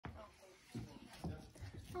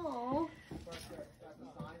Oh.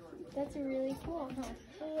 That's really cool, huh?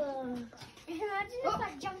 Imagine if I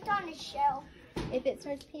jumped on a shell. If it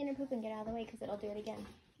starts peeing or pooping, get out of the way because it'll do it again.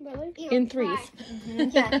 Really? In threes.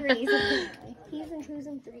 Yeah, threes. Peas and poos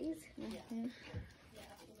and threes.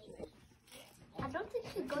 I don't think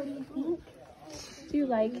she'd go to sleep. Do you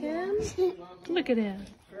like him? Look at him.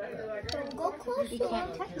 Don't go close. You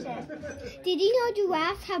can't touch it. Did you know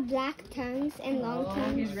giraffes have black tongues and long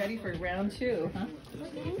tongues? He's ready for round 2, huh?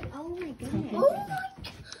 Oh my goodness. Oh my!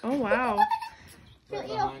 Oh, wow. You'll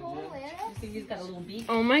eat a whole one. You see he's got a little beak?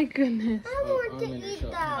 Oh, my goodness. I want to eat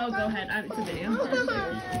that. Oh, go ahead. It's a video.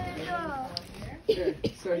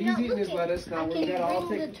 So he's eating his lettuce now. We're gonna all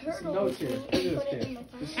take notes here. Look at this kid.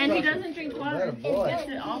 And he doesn't drink water. He gets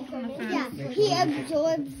it all from the food. Yeah, he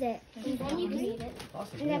absorbs it. And then you can eat it.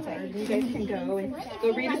 You guys can go and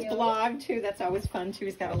go read his blog too. That's always fun too.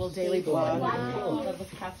 He's got a little daily blog.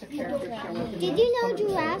 With cast of characters. Did you know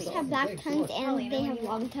giraffes have black tongues and they have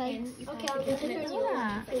long tongues? Okay, I'll get it.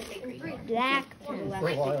 Yeah. Black.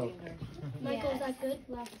 Michael, is that good?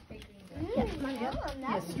 Left.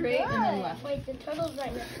 Yeah, straight and then left. Wait, the turtle's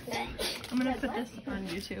right next to it. I'm going to put this on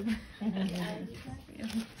YouTube.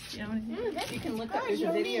 You can look up, there's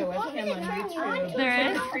a video of him on YouTube.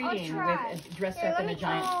 There is? Treating with dressed up in a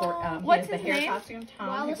giant What's he has the his hair name? costume,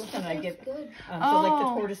 Tom Higgleton. I get so like the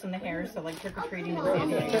tortoise and the hare, so like trick or treating in San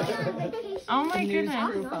Diego. Oh, my The news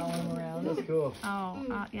goodness. crew following him around. That's cool.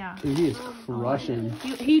 Oh, yeah. Dude, he is crushing.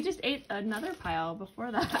 He just ate another pile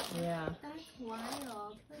before that. Yeah. That's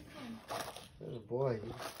wild. Oh boy.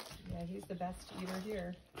 Yeah, he's the best eater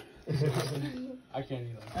here. I can't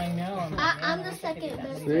eat that. I know. I'm the second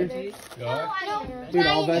best. See? No, Dude,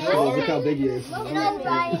 all vegetables. Look how big he is. no,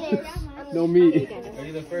 Ryan is. No meat. Are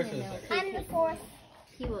you the first or the second? I'm the fourth.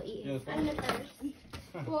 He will eat. You're the I'm the first.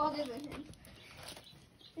 Well, other than him.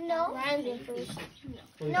 No. Ryan's the first.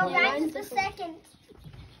 No, Ryan's the second.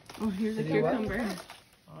 Oh, here's a Did he what? cucumber.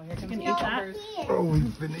 Oh, here You comes can the eat that. cucumbers. Oh,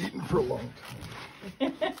 we've been eating for a long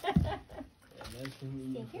time.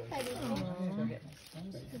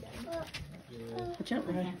 Jump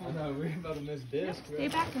right. I know, we're about to miss this. Stay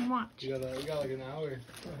back and watch. We got like an hour.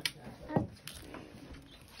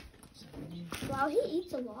 Wow, he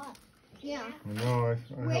eats a lot. Yeah. I know, I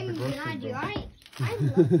have the grocery bill. Right. I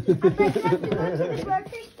love it. I bet you have to go to the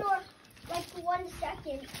grocery store like 1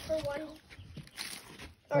 second for one.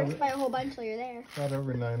 Or just buy a whole bunch till you're there. About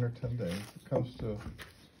every 9 or 10 days. It comes to,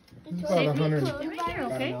 it's Stay about 100. right here,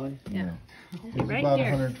 okay? Yeah. It's Right about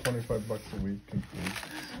here. 125 bucks a week in food.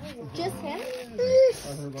 Just him?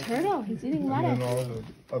 Turtle, he's eating And lettuce. then all the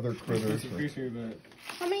other critters.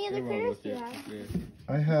 How many other critters do you have?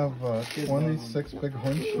 I have 26 big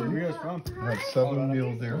Where you horned guys from? I have 7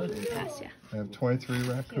 mule deer. Yes, yeah. I have 23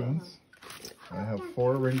 raccoons. I have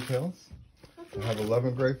 4 ringtails. I have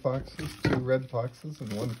 11 gray foxes, 2 red foxes,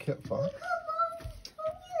 and 1 kit fox.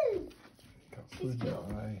 Got food to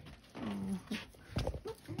eye.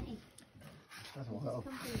 That's wild.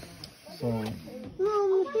 So,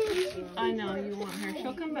 I know, you want her.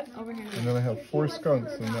 She'll come back over here. and then I have 4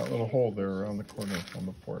 skunks in that little hole there around the corner on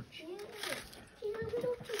the porch.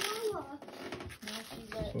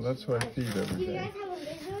 So that's what I feed every day.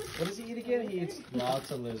 What does he eat again? He eats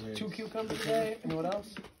Lots of lizards. 2 cucumbers a day, and what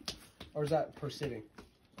else? Or is that per sitting?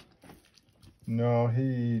 No,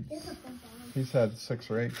 he's had 6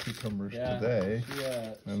 or 8 cucumbers Yeah. today.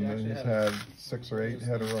 Yeah. And then he's had 6 or 8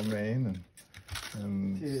 head of romaine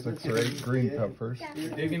and 6 or 8 green peppers.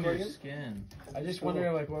 You're digging your skin. I just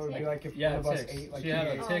wonder like what it would be like if Yeah, one of us ticks. ate like She had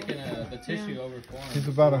a you tick and the tissue overformed. He's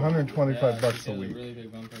about 125 Yeah, bucks she a has week really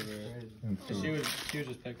big bump over it. in So she food. would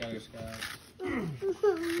just pick out her scalp.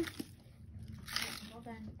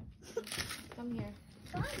 Come here.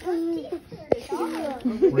 Where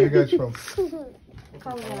are you guys from?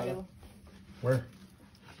 Colorado. Where?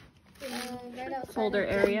 Right outside Boulder of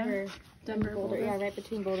area. Denver, Boulder. Yeah, right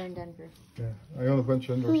between Boulder and Denver. Yeah, I own a bunch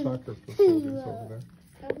of indoor soccer facilities over there.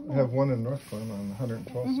 I have one in Northland on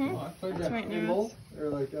 112th Street. I played That's that right in near Lowell, or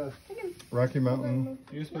like Rocky Mountain,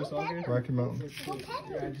 you just play soccer? Rocky Mountain, Yeah,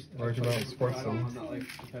 I just Rocky Mountain Sports I'm Center. not like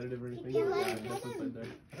competitive or anything. Yeah, I definitely played there.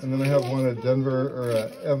 And then I have one at Denver, or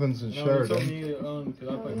Evans and No, he told Sheridan. me to own, 'cause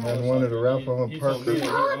I play And college then one at soccer. Arapahoe and He told me Parker. that he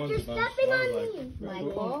Oh, owns you're a bunch. stepping I was on like, me. "Bro,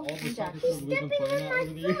 Michael, all the and soccer Jack. clubs we've been Stepping playing on at my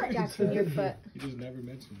over the years. foot. Jackson, your foot. He just never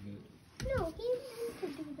mentioned it. No, he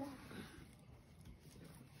didn't do that.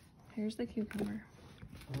 Here's the cucumber.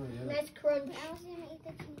 Nice crunch. I was gonna eat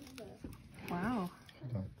the cheeseburger. Wow.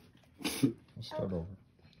 We'll start over.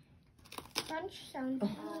 Crunch sounds good.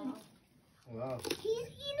 Wow. He's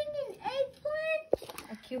eating an eggplant.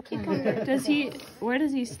 A cucumber. Where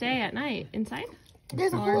does he stay at night? Inside?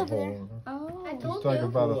 There's a There's hole a over there. hole over there. Oh. I It's told like you.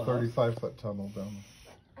 about a 35-foot tunnel down.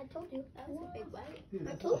 I told you. That was a big one.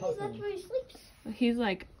 I told you that's where he sleeps. He's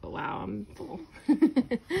like, wow, I'm full.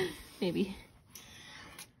 Maybe.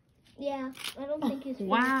 Yeah, I don't think he's full.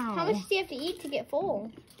 Wow. How much do you have to eat to get full?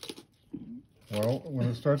 Well, when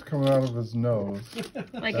it starts coming out of his nose,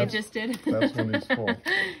 Like it just did. that's when he's full.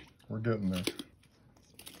 We're getting there.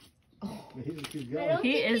 I don't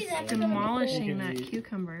He think is he's ever gonna be demolishing full. that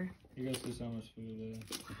cucumber. He goes through so much food a day.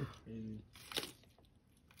 Crazy.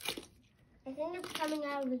 I think it's coming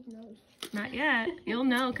out of his nose. Not yet. You'll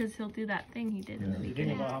know because he'll do that thing he did in the You think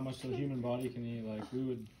beginning. about how much the human body can eat, like we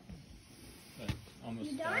would like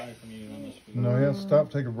almost die from eating that much food. No, he has to stop,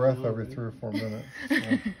 take a breath every 3 or 4 minutes.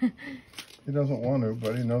 Yeah. He doesn't want to,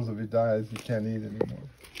 but he knows if he dies, he can't eat anymore.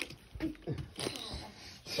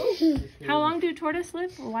 How long do tortoise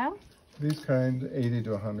live? A while? These kind, 80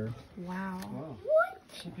 to 100. Wow. Wow.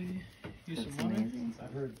 So baby, get That's some water. amazing.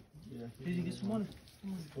 I've heard. Yeah. Baby, get some water.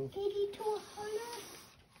 80 to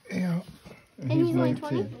 100. Yeah. And he's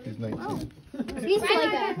 19. He's 19. He's like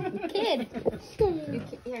a kid.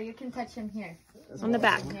 Here, you can touch him here. On the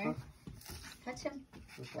back. Here. Touch him.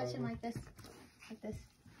 Touch him like this. Like this.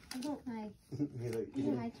 Hi. He's like,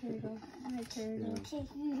 Hi, turtle. Hi, turtle.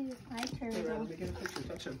 Hi, turtle. Get a picture.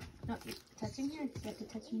 Touch him. No, touch him here. You have to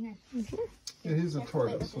touch him here. Yeah, he's a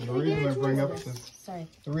tortoise. And the reason I bring up Sorry.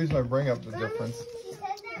 the difference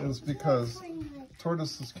is because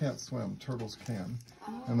tortoises can't swim, turtles can.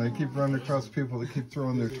 And they keep running across people that keep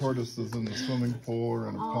throwing their tortoises in the swimming pool or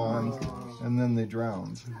in a pond, and then they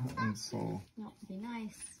drown. And so, No, be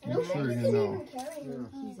nice. I'm sure you know.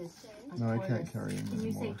 Jesus. No, I can't carry him Can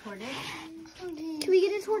you say anymore. tortoise? Can we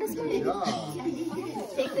get a tortoise?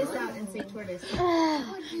 Take this out and say tortoise.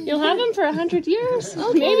 You'll have him for 100 years?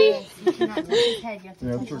 Oh, maybe. You cannot touch his head. You have to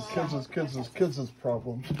Yeah, touch it's his our kids'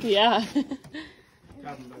 problem. Yeah.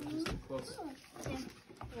 Grab him back just close.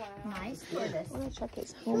 Nice tortoise. I'm gonna check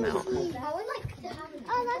his home out. I would like to have it.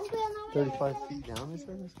 Oh, that's real. 35 feet down, is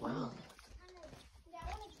this? Wow.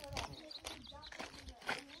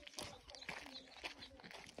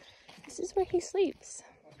 This is where he sleeps.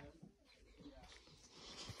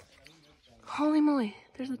 Holy moly,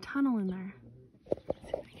 there's a tunnel in there. Let's see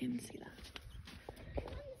if I can see that.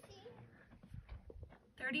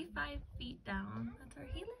 35 feet down. That's where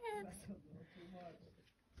he lives.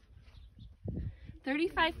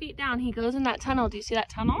 35 feet down, he goes in that tunnel. Do you see that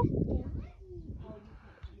tunnel?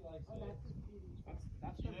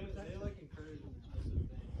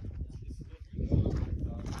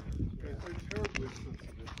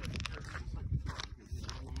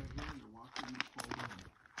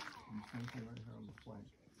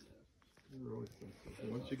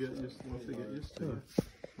 Once they get used to it,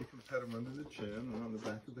 you can pet them under the chin and on the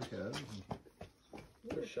back of the head.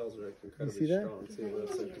 Their shells are incredibly see that? strong too.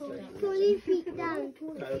 That's like protection. 20 feet down. You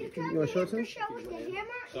want to show it to him?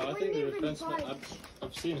 So I think the defenseman,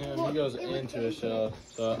 I've seen him. He goes into a shell.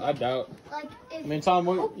 So I doubt. Like, I mean, Tom,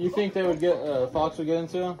 what, you think they would get a fox would get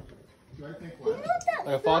into him?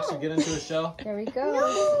 Like a fox would get into a shell? There we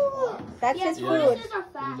go. That's his food. tortoises are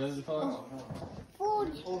He fast. does the fox?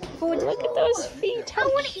 Food, look at those feet. I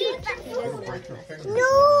want to eat that food.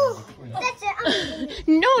 No! That's it.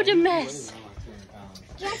 No to mess.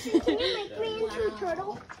 Jackson, can you make me into a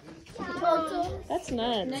turtle? That's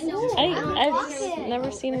nuts. I've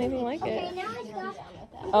never seen anything like Okay, it. now I stop.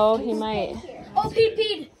 Oh, he might. Oh,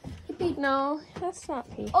 Pete, Pete. No, that's not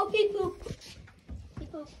pee. Oh, Pete, poop.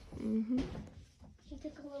 Mm-hmm. He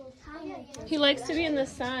took a little tiny one. He likes to be in the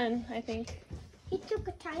sun, I think. He took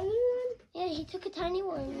a tiny one? Yeah, he took a tiny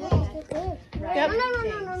one. Look, it's there. Yep.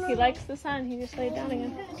 No. He likes the sun. He just laid down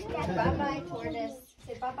again. Bye-bye, tortoise.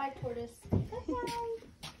 Say bye-bye, tortoise.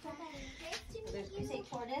 You say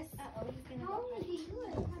tortoise? How old is he?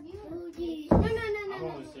 Have you? No. I'm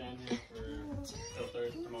only saying here.